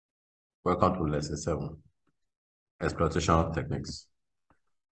Welcome to Lesson 7, Exploitation Techniques.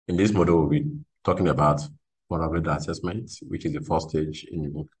 In this module, we'll be talking about vulnerability assessment, which is the first stage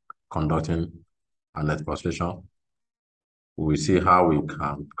in conducting an exploitation. We will see how we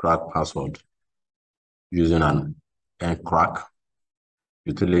can crack password using an encrack,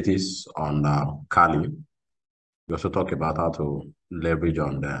 utilities on Kali. We also talk about how to leverage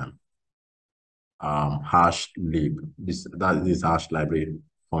on the hash lib. This hash library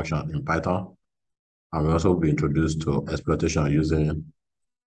function in Python. And we also be introduced to exploitation using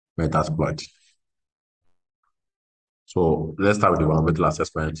Metasploit. So let's start with the vulnerability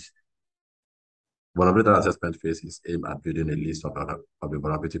assessment. Vulnerability assessment phase is aimed at building a list of the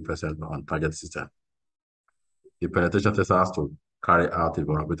vulnerability present on target system. The penetration tester has to carry out a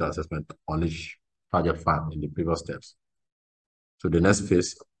vulnerability assessment on each target file in the previous steps. So the next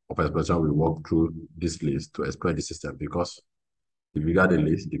phase of exploitation will walk through this list to exploit the system, because the bigger the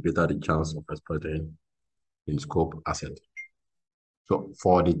list, the greater the chance of exploiting in scope asset. So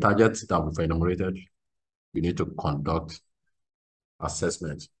for the targets that we've enumerated, we need to conduct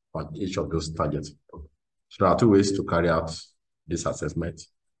assessment on each of those targets. So there are two ways to carry out this assessment.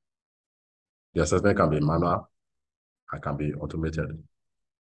 The assessment can be manual and can be automated.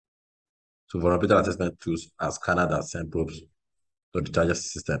 So vulnerability assessment tools are scanners that send probes to the target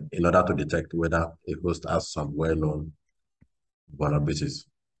system in order to detect whether a host has some well-known vulnerabilities.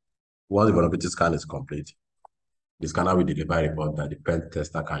 Once the vulnerability scan is complete, the scanner will deliver a report that the pen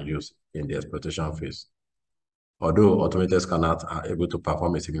tester can use in the exploitation phase. Although automated scanners are able to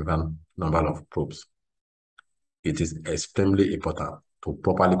perform a significant number of probes, it is extremely important to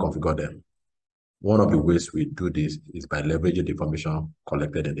properly configure them. One of the ways we do this is by leveraging the information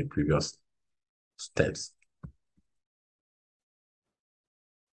collected in the previous steps.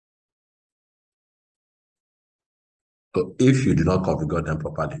 So if you do not configure them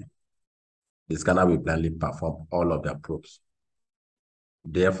properly, the scanner will blindly perform all of their probes.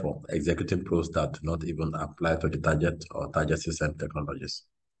 Therefore, executing probes that do not even apply to the target or target system technologies.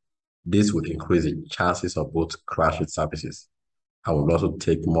 This would increase the chances of both crashing services and will also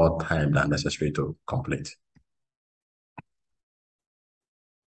take more time than necessary to complete.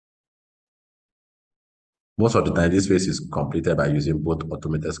 Most of the time, this phase is completed by using both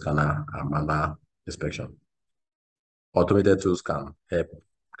automated scanner and manual inspection. Automated tools can help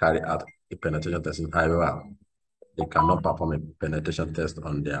carry out a penetration testing. However, they cannot perform a penetration test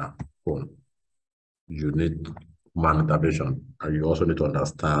on their own. You need human intervention, and you also need to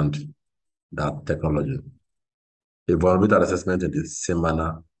understand that technology. A vulnerability assessment in the same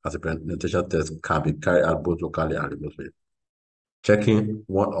manner as a penetration test can be carried out both locally and remotely. Checking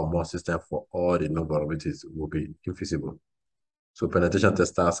one or more systems for all the known vulnerabilities will be infeasible. So penetration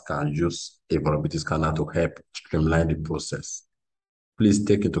testers can use a vulnerability scanner to help streamline the process. Please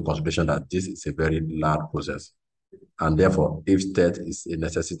take into consideration that this is a very large process, and therefore, if stealth is a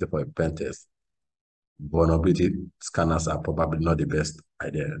necessity for a pen test, vulnerability scanners are probably not the best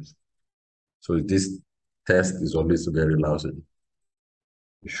ideas. So this test is always very lousy.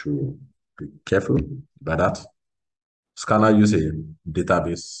 You should be careful about that. Scanner use a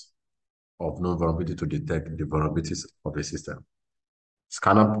database of known vulnerability to detect the vulnerabilities of a system.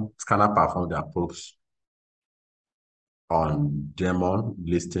 Scanner perform their probes on daemon,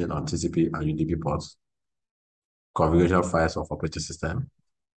 listing on TCP and UDP ports, configuration files of operating system,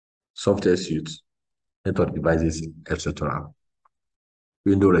 software suites, network devices, etc.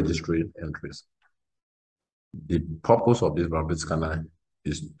 Window registry entries. The purpose of this vulnerability scanner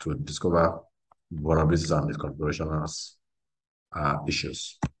is to discover vulnerabilities and misconfigurations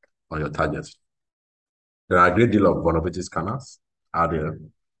issues on your target. There are a great deal of vulnerability scanners out there.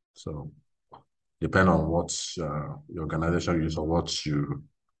 So depend on what your organization uses or what you,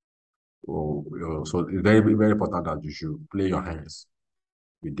 so it's very, very important that you should play your hands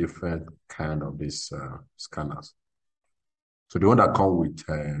with different kind of these scanners. So the one that come with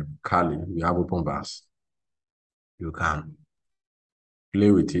Kali, we have OpenVAS. You can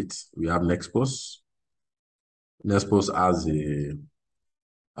play with it. We have Nexpose. Nexpose has we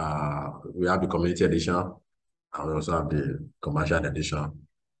have the community edition, and we also have the commercial edition.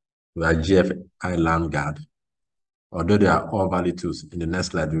 We have GFI Land Guard. Although they are all valid tools, in the next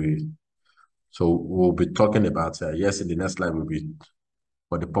slide we'll be talking about, yes, in the next slide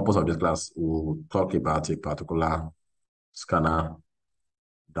for the purpose of this class, we'll talk about a particular scanner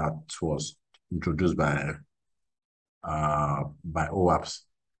that was introduced by OWASP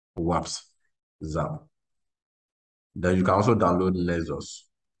ZAP. Then you can also download Nexus.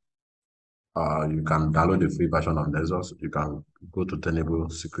 You can download the free version of Nexus. You can go to Tenable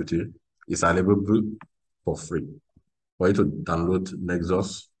Security. It's available for free. For you to download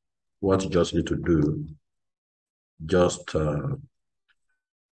Nexus, what you just need to do, just can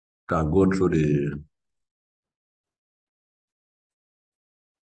go through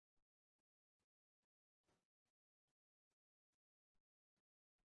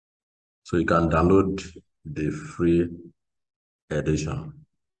so you can download the free edition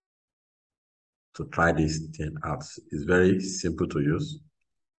to try this thing out. It's very simple to use,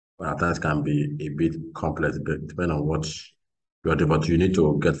 but at times can be a bit complex, but depending on what you're doing, but you need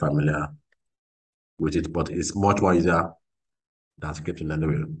to get familiar with it. But it's much more easier than scripting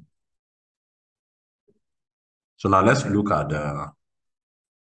anyway. So now let's look at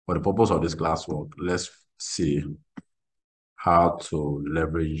for the purpose of this classwork, let's see how to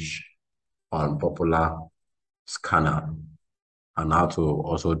leverage on popular scanner and how to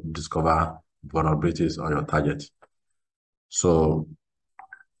also discover vulnerabilities on your target. So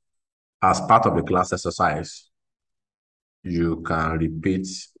as part of the class exercise, you can repeat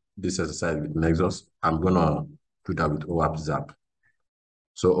this exercise with Nexus. I'm gonna do that with OWASP Zap.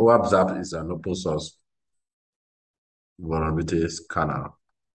 So OWASP Zap is an open source vulnerability scanner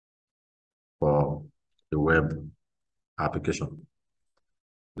for the web application.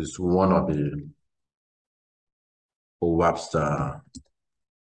 It's one of the OWASP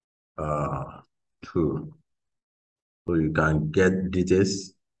tool. So you can get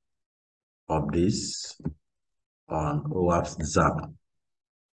details of this on OWASP Zap.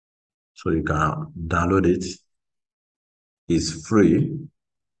 So you can download it. It's free,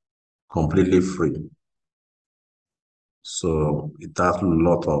 completely free. So it has a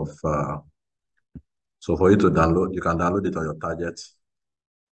lot of, so for you to download, you can download it on your target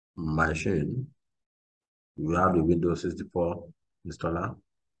machine. You have the Windows 64 installer.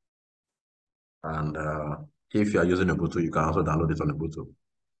 And if you are using Ubuntu, you can also download it on Ubuntu.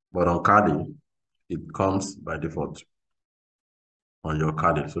 But on Kali, it comes by default on your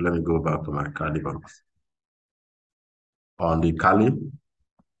Kali. So let me go back to my Kali box. On the Kali,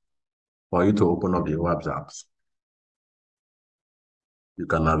 for you to open up the web apps, you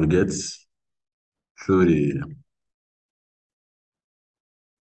can navigate through the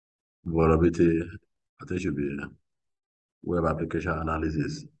vulnerability, I think it should be web application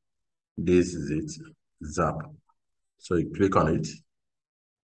analysis. This is it, Zap. So you click on it.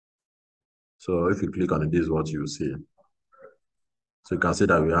 So if you click on it, this is what you see. So you can see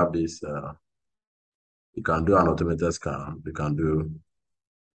that we have this, you can do an automated scan, you can do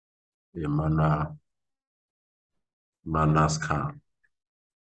a manual scan.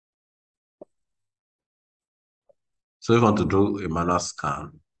 So if you want to do a manual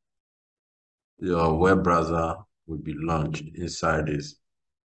scan, your web browser will be launched inside this,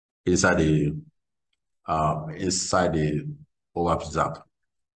 inside the OWASP Zap.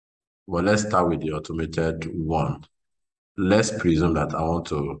 Well, let's start with the automated one. Let's presume that I want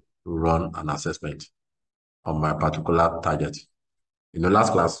to run an assessment on my particular target. In the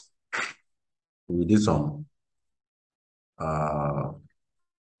last class, we did some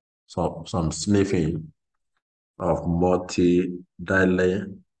sniffing of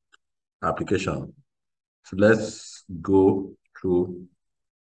multi-dialer application. So let's go through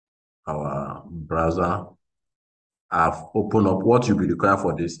our browser. I've opened up what you'll be required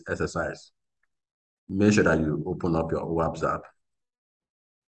for this exercise. Make sure that you open up your OWASP app.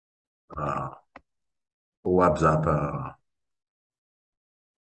 OWASP app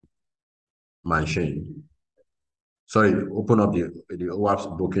machine. Sorry, open up the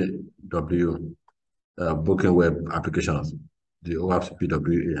OWASP booking web applications, the OWASP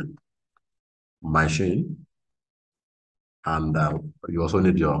PWA machine, and you also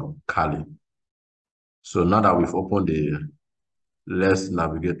need your Kali. So now that we've opened let's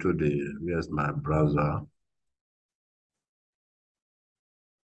navigate to where's my browser?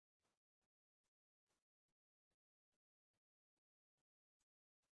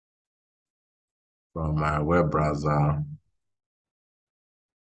 From my web browser,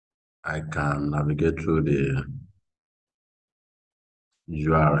 I can navigate through the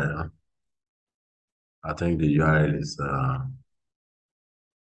URL. I think the URL is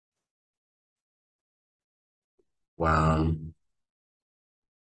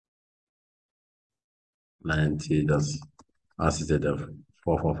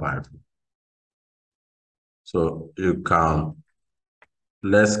 190.168.445. So you can,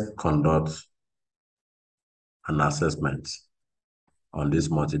 let's conduct an assessment on this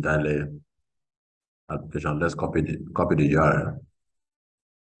multi-dialer application. Let's copy the URL.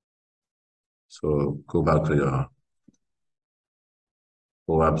 So go back to your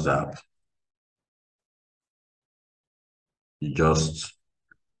OWASP app. You just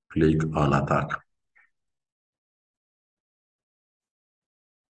click on attack.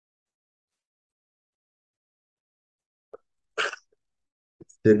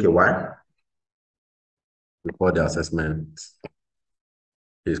 take a while before the assessment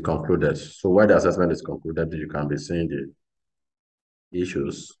is concluded. So while the assessment is concluded, you can be seeing the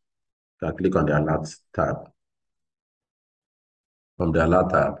issues. You can click on the alert tab. From the alert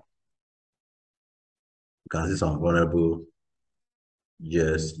tab, you can see some vulnerable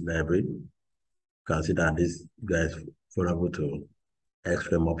JS library. You can see that this guy is vulnerable to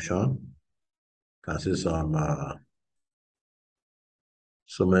X-frame option. You can see so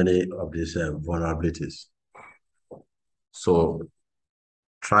many of these vulnerabilities. So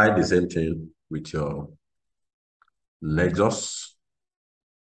try the same thing with your Nexus.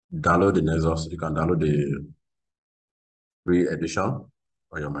 Download the Nexus. You can download the free edition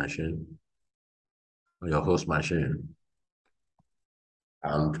on your machine, on your host machine,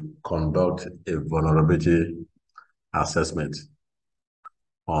 and conduct a vulnerability assessment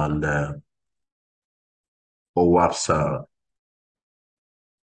on the OWASP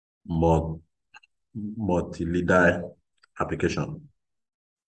multi-leader application.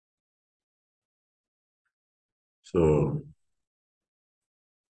 So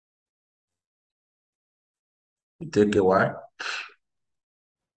it take a while,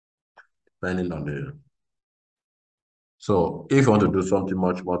 depending on the. So if you want to do something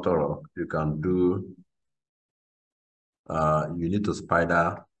much more thorough, you can do. You need to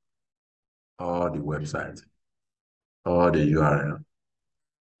spider all the website, all the URL.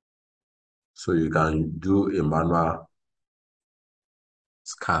 So you can do a manual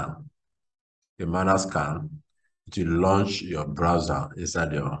scan. A manual scan to launch your browser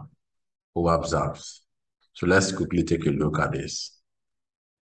inside your OWASP apps. So let's quickly take a look at this.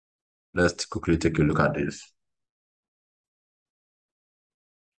 Let's quickly take a look at this.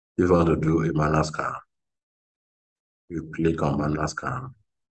 If you want to do a manual scan, you click on manual scan,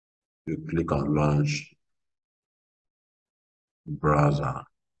 you click on launch browser.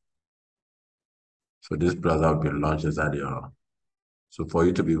 So this browser will be launched inside your. So for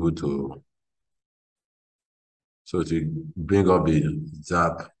you to be able to, so to bring up the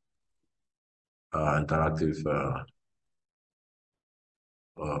ZAP interactive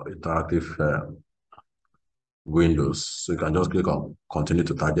windows. So you can just click on continue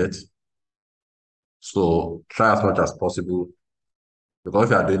to target. So try as much as possible, because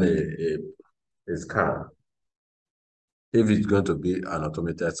if you are doing a scan, if it's going to be an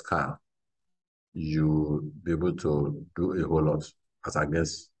automated scan, you'll be able to do a whole lot as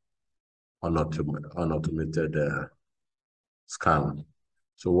against unautomated scan.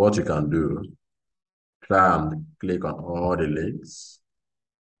 So what you can do, try and click on all the links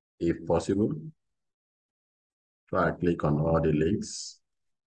if possible. Try and click on all the links,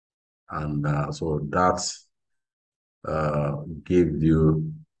 and so that gives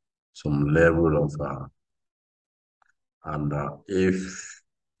you some level of and if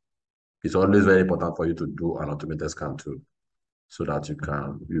it's always very important for you to do an automated scan too, so that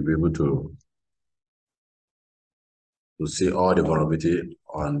you'll be able to see all the vulnerability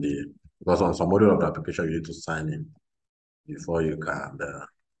on the, because on some module of the application you need to sign in before you can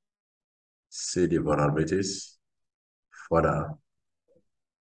see the vulnerabilities further.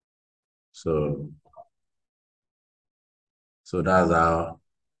 So that's how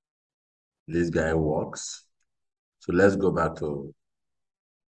this guy works. So let's go back to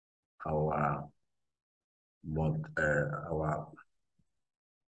our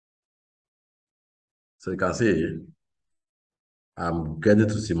so you can see I'm getting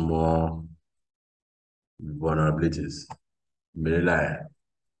to see more vulnerabilities.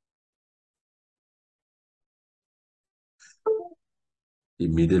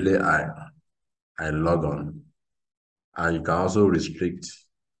 Immediately I log on, and you can also restrict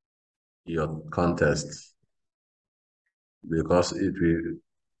your context, because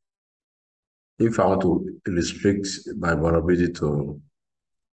if I want to restrict my vulnerability to,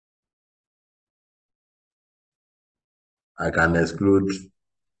 I can exclude,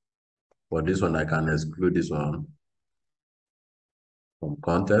 for this one I can exclude this one from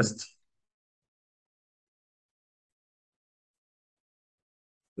context.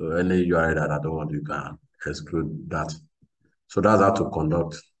 So any URL that I don't want, you can exclude that. So that's how to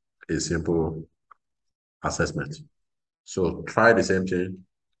conduct a simple assessment. So try the same thing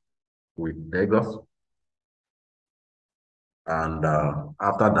with Lagos, and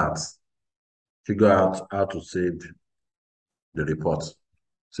after that, figure out how to save the report.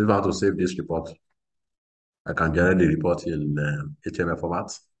 So if I want to save this report, I can generate the report in HTML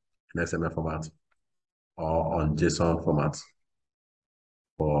format, in XML format, or on JSON format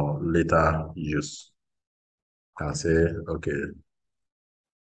for later use. I can say, okay,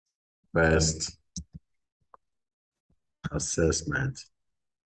 first assessment.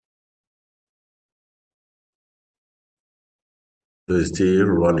 So it's still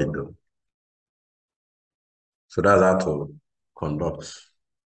running though. So that's how to conduct.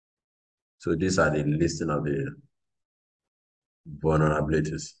 So these are the listing of the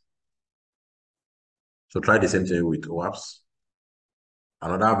vulnerabilities. So try the same thing with OWASP.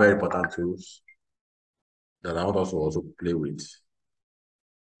 Another very important tools that I would also play with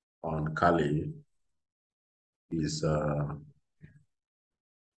on Kali is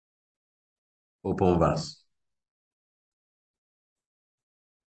OpenVAS.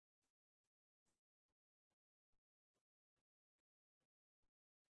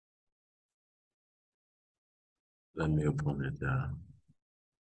 Let me open it.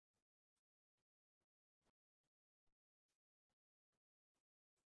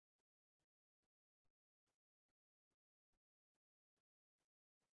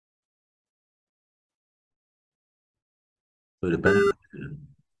 So depending on the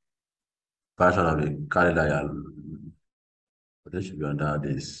version of the Kali that you're, it should be under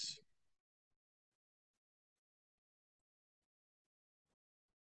this.